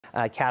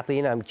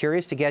Kathleen, I'm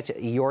curious to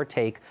get your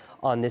take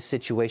on this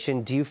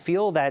situation. Do you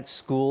feel that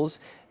schools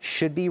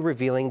should be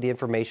revealing the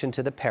information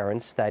to the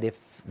parents that if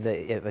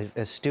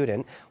a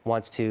student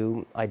wants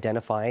to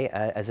identify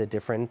as a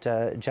different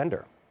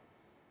gender?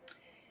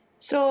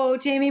 So,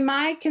 Jamie,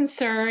 my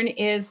concern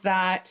is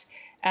that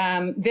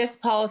this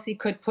policy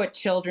could put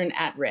children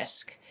at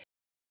risk.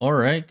 All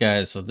right,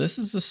 guys. So this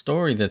is a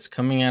story that's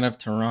coming out of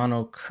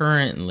Toronto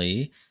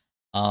currently.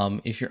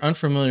 If you're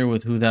unfamiliar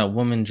with who that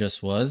woman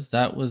just was,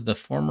 that was the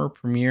former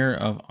Premier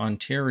of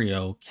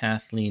Ontario,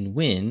 Kathleen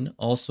Wynne,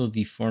 also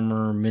the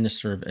former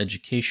Minister of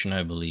Education,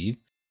 I believe.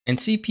 And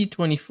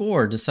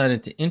CP24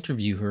 decided to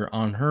interview her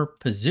on her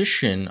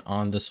position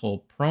on this whole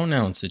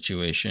pronoun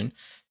situation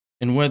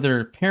and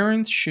whether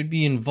parents should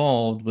be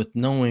involved with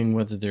knowing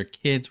whether their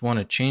kids want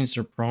to change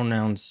their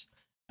pronouns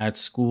at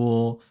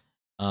school,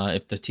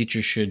 if the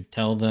teacher should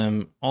tell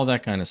them, all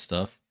that kind of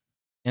stuff.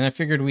 And I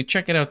figured we'd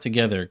check it out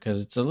together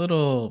because it's a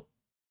little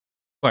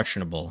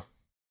questionable.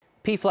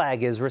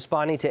 PFLAG is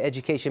responding to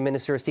Education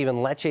Minister Stephen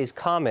Lecce's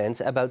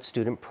comments about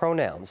student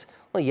pronouns.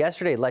 Well,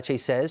 yesterday, Lecce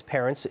says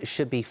parents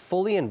should be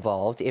fully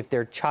involved if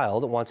their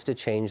child wants to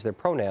change their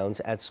pronouns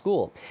at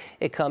school.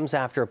 It comes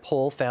after a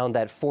poll found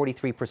that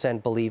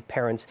 43% believe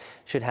parents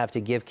should have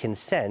to give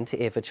consent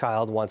if a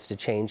child wants to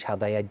change how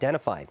they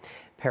identify.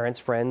 Parents,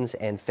 friends,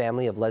 and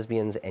family of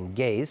lesbians and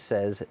gays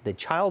says the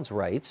child's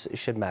rights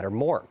should matter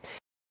more.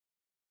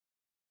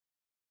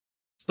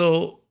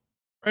 So,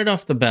 right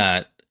off the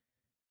bat,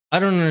 I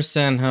don't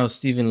understand how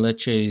Stephen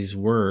Lecce's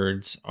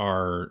words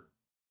are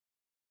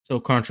so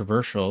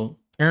controversial.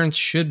 Parents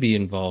should be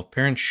involved.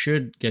 Parents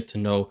should get to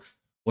know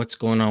what's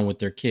going on with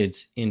their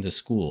kids in the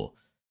school.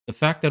 The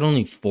fact that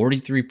only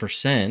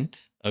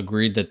 43%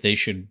 agreed that they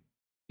should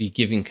be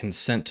giving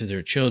consent to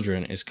their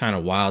children is kind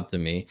of wild to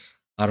me.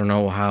 I don't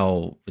know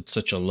how it's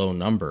such a low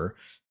number.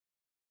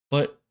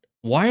 But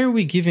why are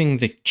we giving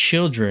the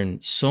children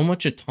so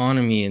much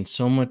autonomy and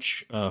so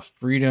much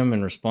freedom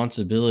and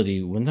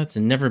responsibility when that's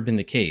never been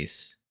the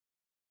case?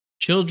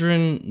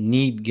 Children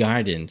need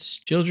guidance.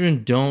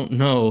 Children don't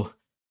know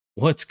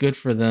what's good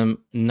for them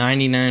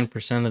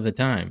 99% of the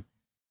time.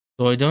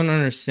 So I don't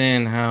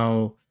understand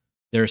how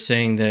they're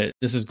saying that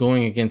this is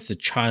going against the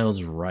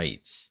child's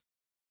rights.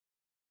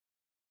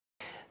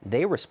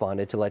 They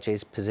responded to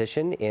Lecce's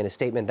position in a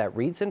statement that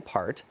reads in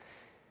part,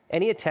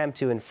 any attempt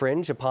to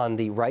infringe upon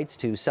the rights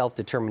to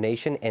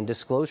self-determination and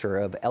disclosure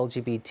of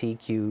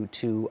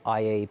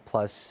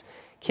LGBTQ2IA+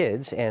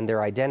 kids and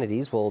their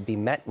identities will be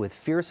met with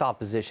fierce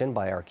opposition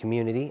by our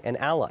community and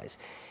allies.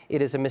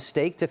 It is a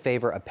mistake to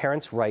favor a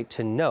parent's right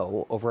to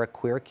know over a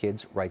queer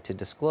kid's right to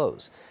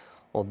disclose.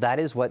 Well, that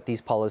is what these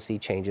policy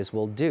changes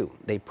will do.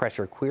 They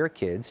pressure queer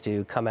kids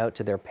to come out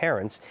to their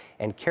parents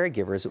and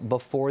caregivers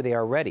before they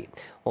are ready.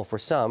 Well, for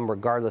some,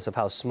 regardless of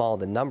how small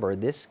the number,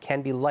 this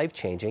can be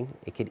life-changing.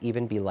 It could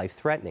even be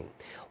life-threatening.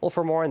 Well,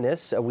 for more on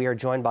this, we are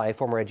joined by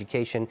former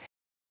education.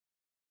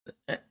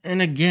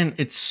 And again,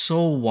 it's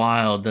so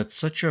wild that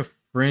such a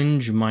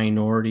fringe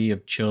minority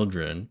of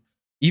children,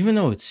 even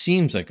though it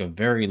seems like a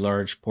very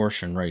large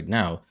portion right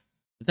now,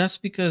 that's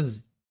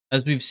because,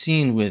 as we've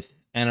seen with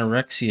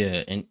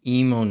anorexia and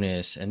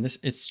emo-ness and this,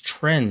 it's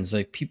trends.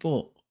 Like,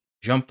 people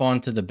jump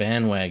onto the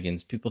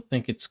bandwagons. People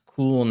think it's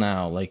cool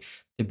now, like,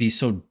 to be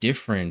so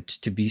different,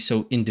 to be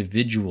so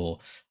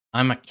individual.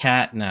 I'm a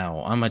cat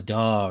now, I'm a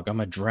dog, I'm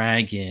a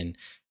dragon,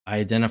 I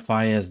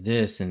identify as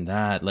this and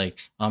that, like,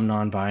 I'm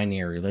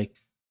non-binary. Like,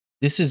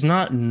 this is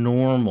not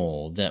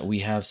normal that we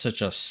have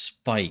such a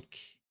spike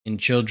in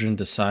children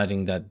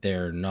deciding that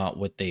they're not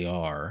what they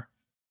are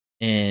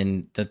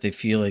and that they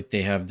feel like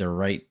they have the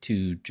right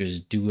to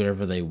just do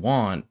whatever they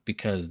want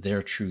because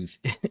their truth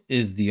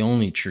is the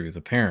only truth,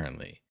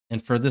 apparently.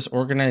 And for this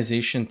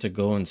organization to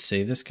go and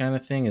say this kind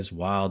of thing is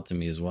wild to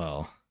me as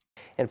well.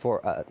 And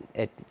for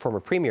former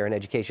Premier and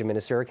Education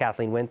Minister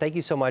Kathleen Wynne, thank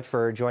you so much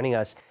for joining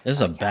us. This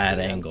is a bad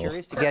angle. I'm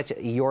curious to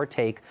get your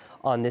take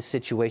on this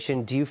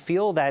situation. Do you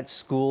feel that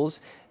schools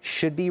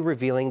should be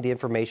revealing the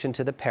information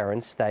to the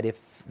parents that if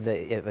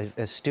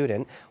a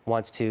student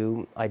wants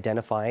to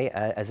identify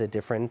as a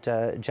different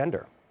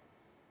gender?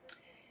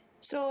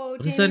 So,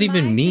 What does that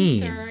even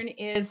mean? My concern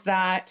is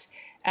that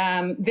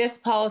this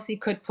policy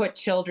could put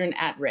children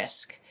at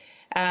risk.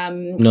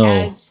 No.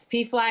 As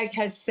PFLAG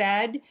has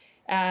said,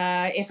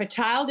 if a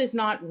child is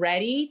not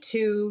ready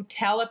to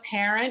tell a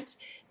parent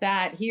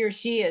that he or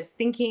she is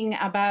thinking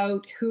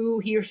about who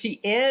he or she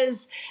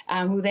is,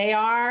 who they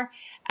are,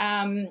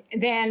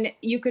 then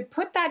you could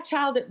put that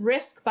child at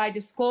risk by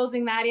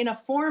disclosing that in a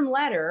form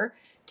letter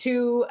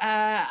to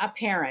a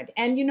parent.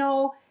 And, you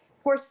know,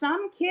 for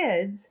some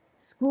kids,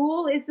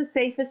 school is the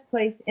safest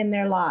place in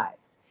their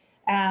lives.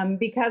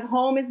 Because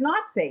home is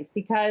not safe,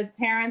 because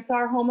parents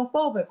are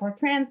homophobic or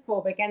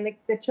transphobic, and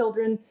the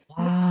children.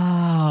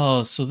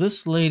 Wow. So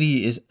this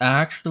lady is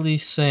actually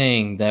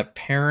saying that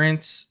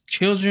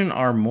children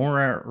are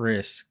more at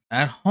risk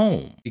at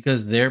home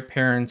because their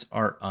parents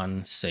are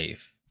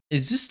unsafe.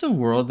 Is this the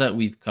world that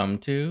we've come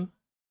to?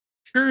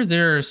 Sure,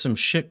 there are some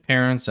shit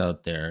parents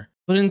out there,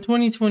 But in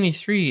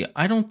 2023,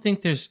 I don't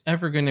think there's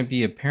ever going to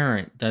be a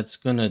parent that's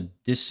going to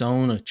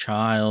disown a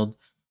child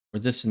or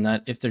this and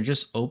that if they're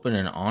just open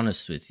and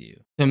honest with you.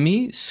 To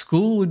me,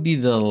 school would be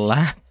the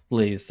last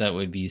place that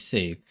would be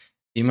safe.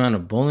 The amount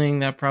of bullying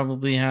that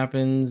probably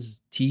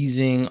happens,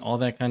 teasing, all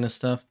that kind of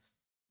stuff.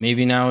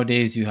 Maybe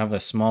nowadays you have a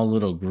small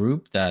little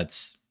group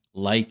that's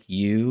like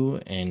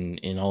you and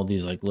in all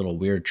these like little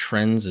weird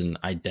trends and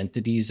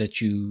identities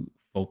that you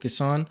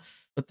focus on,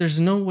 but there's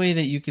no way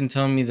that you can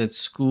tell me that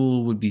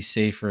school would be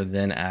safer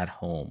than at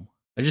home.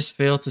 I just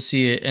fail to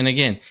see it. And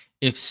again,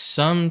 if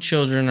some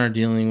children are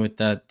dealing with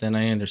that, then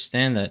I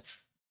understand that.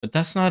 But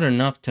that's not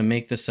enough to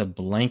make this a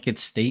blanket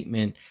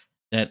statement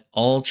that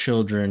all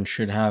children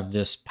should have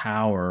this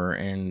power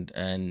and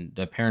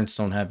the parents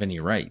don't have any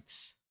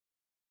rights.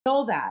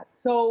 Know that.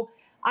 So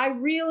I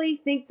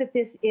really think that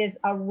this is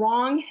a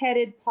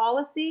wrong-headed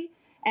policy,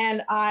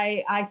 and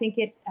I think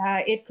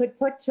it could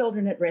put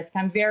children at risk.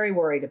 I'm very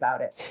worried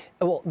about it.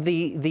 Well,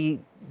 the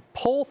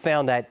poll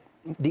found that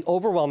the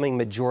overwhelming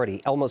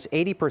majority, almost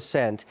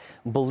 80%,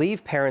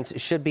 believe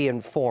parents should be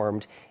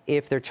informed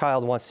if their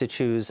child wants to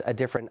choose a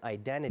different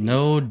identity.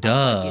 No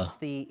duh.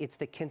 It's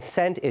the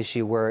consent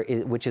issue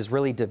which is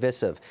really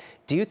divisive.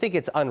 Do you think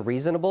it's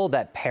unreasonable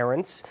that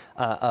parents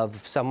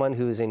of someone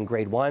who's in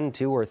grade 1,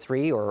 2, or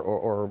 3,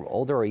 or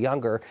older or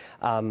younger,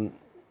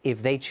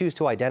 if they choose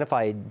to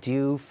identify, do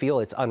you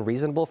feel it's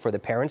unreasonable for the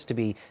parents to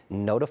be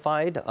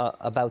notified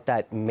about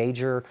that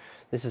major?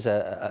 This is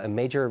a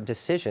major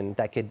decision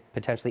that could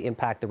potentially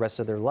impact the rest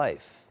of their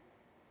life.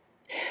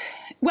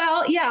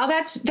 Well, yeah,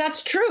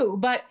 that's true,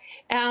 but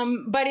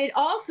it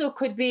also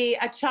could be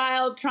a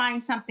child trying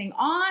something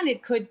on.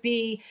 It could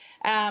be,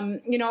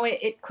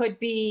 it could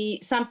be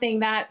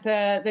something that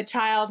the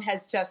child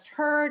has just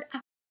heard.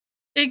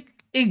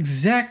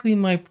 Exactly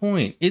my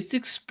point. It's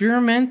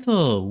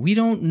experimental. We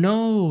don't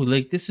know.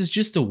 Like, this is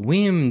just a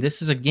whim.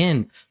 This is,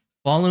 again,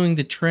 following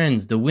the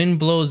trends. The wind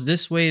blows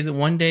this way the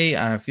one day,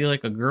 I feel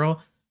like a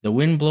girl. The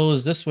wind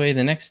blows this way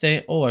the next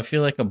day. Oh, I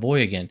feel like a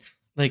boy again.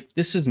 Like,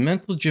 this is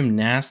mental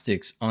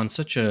gymnastics on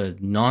such a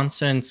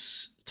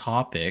nonsense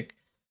topic.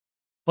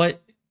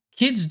 But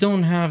kids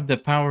don't have the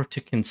power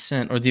to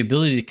consent or the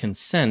ability to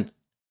consent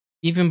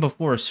even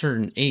before a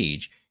certain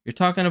age. You're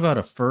talking about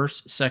a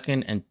first,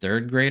 second, and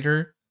third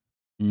grader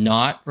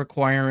not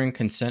requiring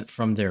consent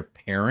from their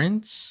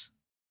parents.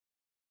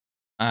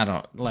 I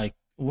don't like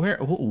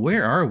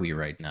where are we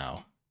right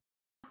now?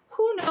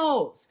 Who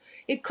knows?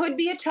 It could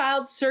be a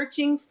child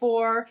searching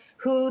for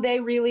who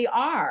they really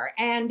are.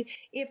 And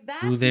if Who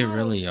that's they not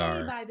really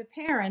okay are. by the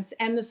parents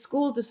and the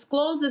school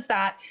discloses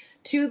that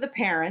to the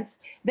parents,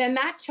 then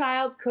that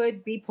child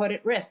could be put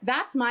at risk.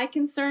 That's my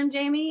concern,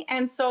 Jamie.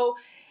 And so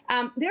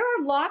there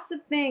are lots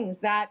of things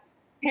that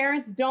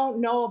parents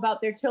don't know about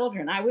their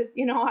children. I was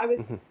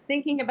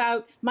thinking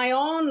about my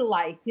own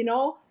life.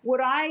 Would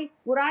I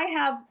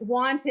have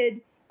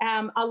wanted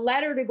a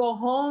letter to go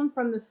home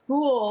from the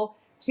school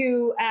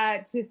to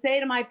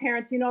say to my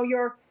parents,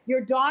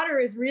 your daughter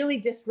is really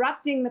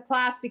disrupting the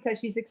class because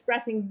she's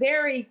expressing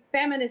very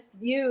feminist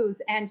views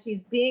and she's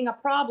being a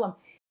problem.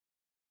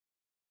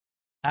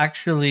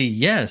 Actually,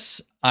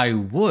 yes, I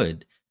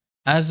would.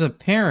 As a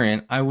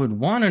parent, I would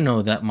want to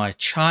know that my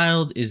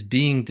child is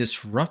being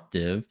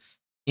disruptive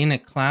in a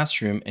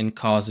classroom and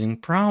causing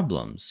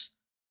problems.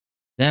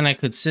 Then I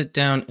could sit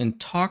down and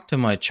talk to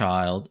my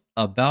child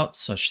about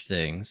such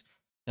things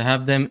to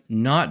have them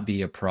not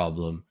be a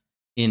problem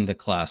in the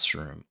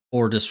classroom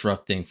or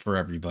disrupting for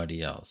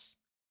everybody else.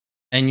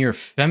 And your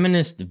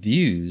feminist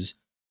views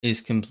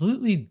is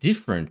completely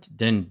different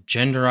than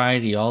gender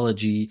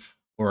ideology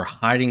or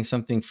hiding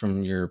something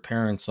from your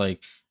parents,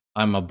 like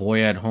I'm a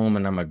boy at home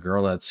and I'm a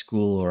girl at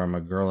school, or I'm a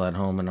girl at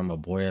home and I'm a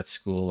boy at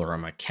school, or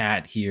I'm a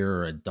cat here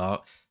or a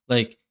dog.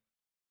 Like,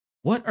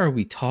 what are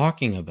we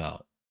talking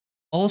about?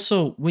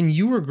 Also, when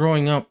you were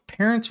growing up,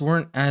 parents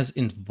weren't as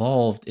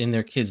involved in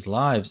their kids'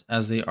 lives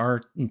as they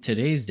are in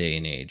today's day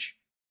and age.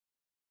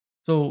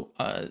 So,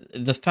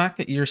 the fact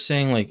that you're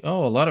saying, like,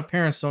 oh, a lot of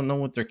parents don't know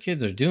what their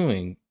kids are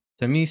doing,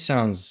 to me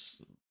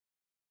sounds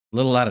a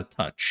little out of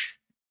touch.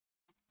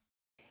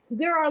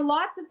 There are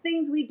lots of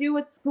things we do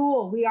at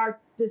school.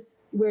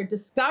 We're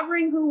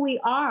discovering who we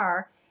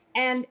are,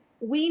 and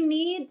we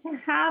need to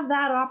have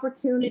that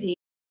opportunity.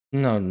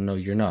 No, no,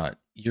 you're not.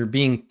 You're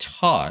being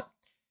taught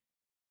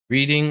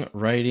reading,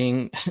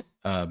 writing,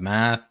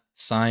 math,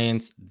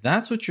 science.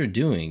 That's what you're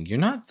doing. You're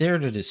not there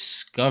to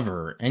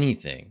discover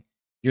anything.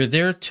 You're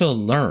there to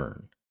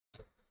learn.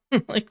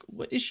 Like,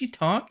 what is she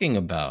talking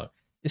about?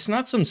 It's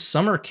not some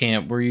summer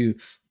camp where you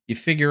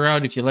figure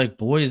out if you like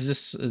boys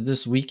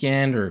this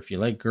weekend, or if you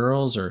like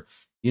girls, or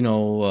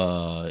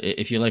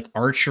if you like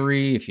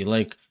archery, if you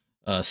like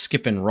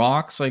skipping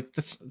rocks. Like,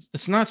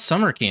 it's not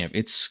summer camp.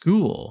 It's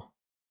school.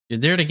 You're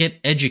there to get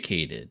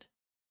educated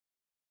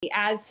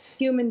As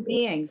human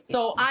beings.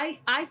 So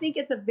I think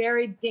it's a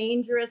very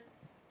dangerous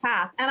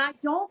path. And I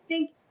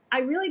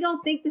really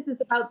don't think this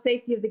is about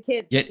safety of the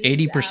kids. Yet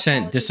These 80%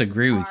 politicians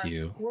disagree with are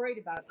you. worried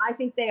about. I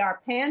think they are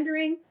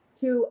pandering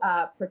to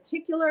a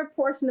particular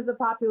portion of the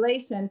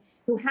population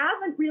who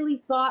haven't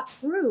really thought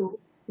through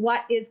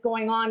what is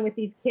going on with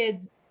these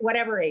kids,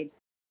 whatever age.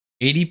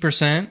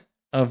 80%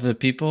 of the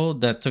people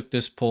that took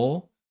this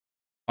poll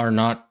are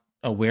not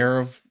aware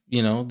of,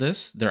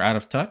 this. They're out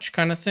of touch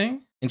kind of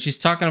thing. And she's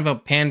talking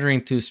about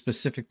pandering to a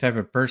specific type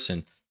of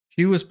person.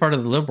 She was part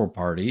of the Liberal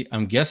Party.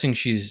 I'm guessing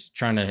she's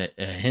trying to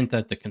hint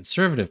at the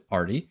Conservative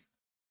Party.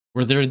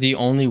 Were they the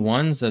only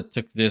ones that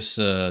took this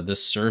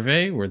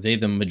survey? Were they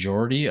the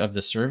majority of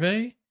the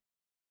survey?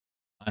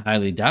 I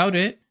highly doubt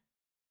it.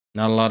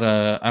 I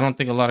don't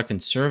think a lot of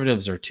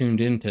conservatives are tuned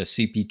into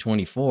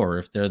CP24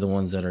 if they're the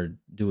ones that are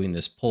doing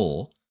this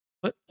poll.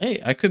 But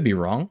hey, I could be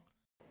wrong.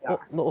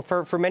 Well,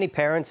 for many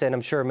parents, and I'm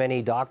sure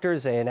many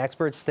doctors and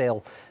experts,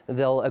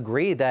 they'll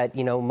agree that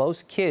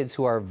most kids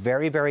who are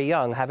very, very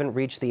young haven't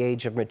reached the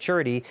age of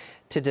maturity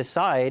to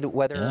decide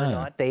whether or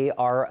not they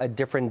are a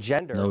different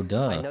gender. No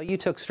duh. I know you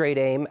took straight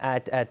aim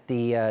at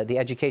the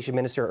education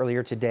minister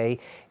earlier today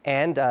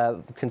and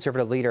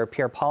Conservative leader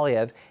Pierre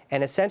Poilievre,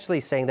 and essentially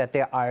saying that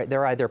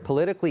they're either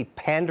politically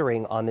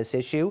pandering on this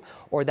issue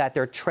or that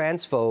they're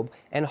transphobe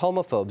and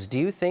homophobes. Do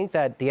you think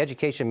that the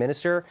education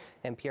minister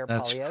and Pierre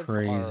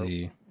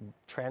Poilievre are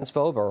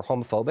transphobe or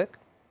homophobic?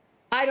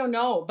 I don't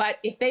know, but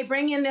if they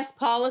bring in this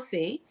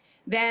policy,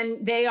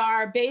 then they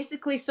are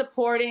basically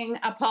supporting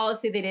a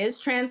policy that is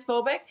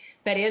transphobic,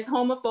 that is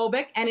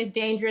homophobic, and is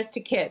dangerous to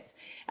kids.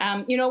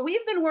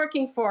 We've been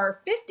working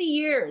for 50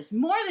 years,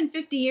 more than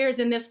 50 years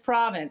in this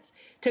province,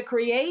 to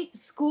create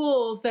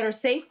schools that are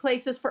safe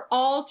places for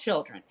all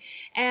children.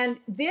 And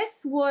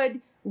this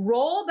would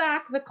roll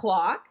back the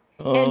clock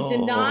and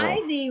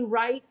deny the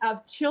right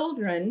of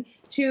children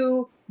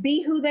to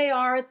be who they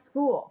are at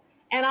school.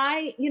 And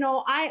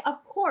I,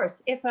 of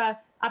course, if a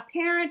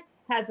parent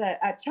has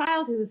a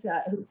child who's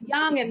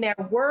young and they're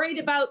worried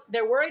about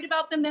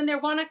them, then they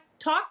want to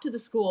talk to the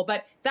school.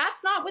 But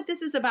that's not what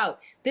this is about.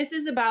 This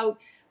is about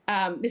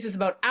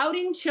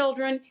outing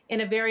children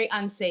in a very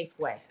unsafe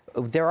way.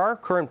 There are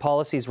current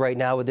policies right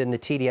now within the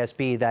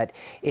TDSB that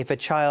if a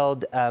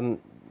child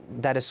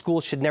that a school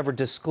should never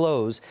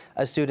disclose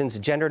a student's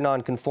gender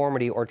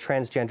nonconformity or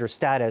transgender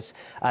status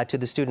to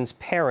the student's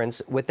parents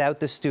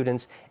without the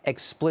student's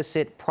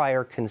explicit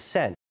prior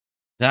consent.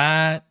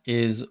 That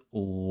is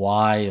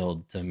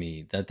wild to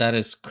me, that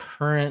is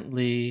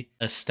currently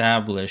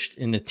established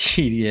in the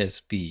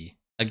TDSB.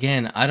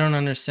 Again, I don't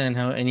understand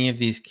how any of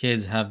these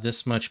kids have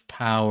this much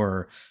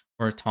power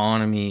or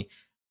autonomy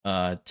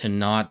to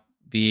not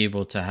be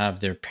able to have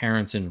their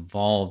parents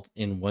involved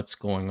in what's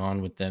going on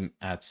with them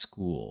at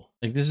school.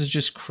 Like, this is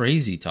just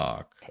crazy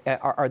talk.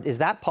 Is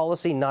that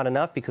policy not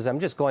enough? Because I'm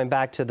just going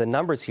back to the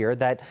numbers here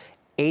that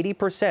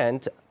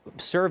 80%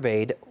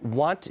 surveyed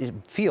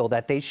feel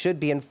that they should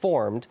be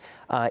informed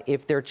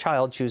if their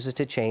child chooses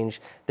to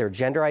change their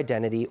gender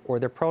identity or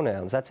their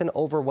pronouns. That's an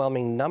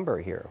overwhelming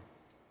number here.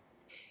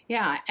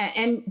 Yeah,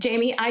 and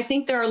Jamie, I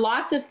think there are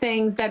lots of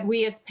things that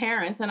we as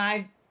parents, and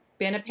I've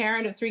been a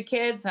parent of 3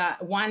 kids,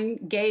 one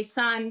gay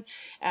son,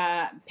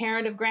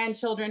 parent of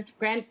grandchildren,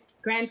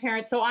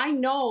 grandparents. So I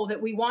know that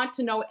we want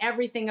to know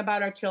everything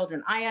about our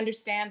children. I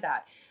understand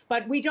that.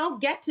 But we don't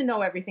get to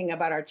know everything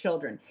about our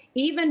children.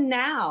 Even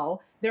now,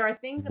 there are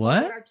things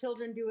about what our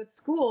children do at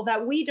school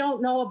that we don't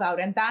know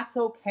about, and that's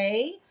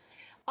okay.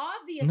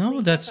 Obviously,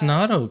 no, that's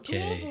not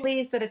okay. School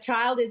believes that a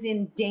child is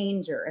in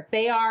danger.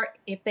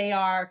 If they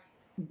are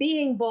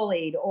being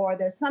bullied or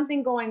there's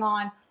something going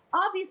on,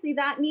 obviously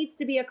that needs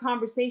to be a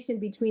conversation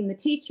between the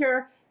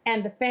teacher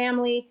and the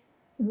family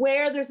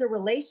where there's a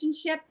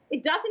relationship.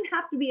 It doesn't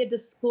have to be a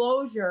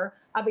disclosure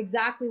of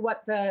exactly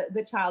what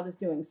the child is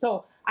doing.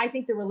 So I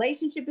think the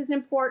relationship is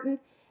important.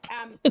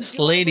 This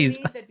ladies,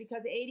 that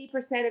because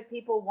 80% of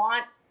people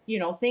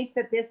think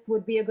that this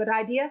would be a good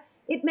idea,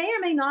 it may or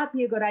may not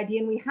be a good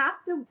idea. And we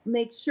have to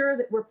make sure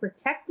that we're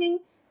protecting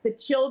the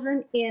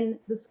children in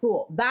the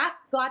school.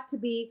 That's got to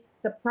be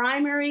the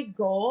primary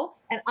goal.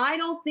 And I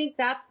don't think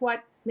that's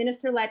what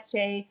Minister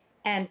Lecce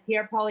and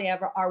Pierre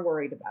Poilievre are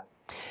worried about.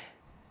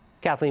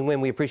 Kathleen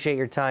Wynne, we appreciate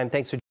your time.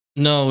 Thanks for...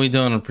 No, we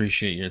don't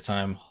appreciate your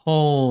time.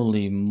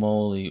 Holy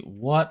moly,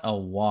 what a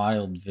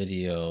wild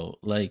video.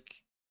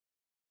 Like,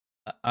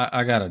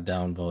 I gotta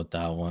downvote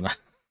that one.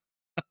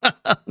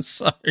 I'm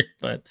sorry,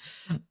 but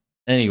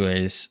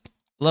anyways,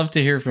 love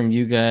to hear from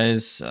you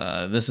guys.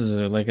 This is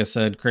like I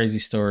said, crazy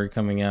story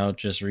coming out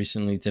just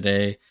recently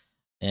today.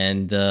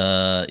 And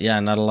yeah,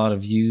 not a lot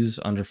of views,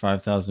 under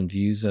 5,000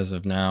 views as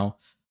of now.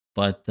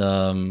 But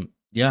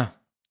yeah,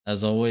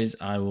 as always,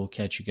 I will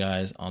catch you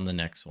guys on the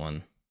next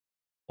one.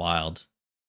 Wild.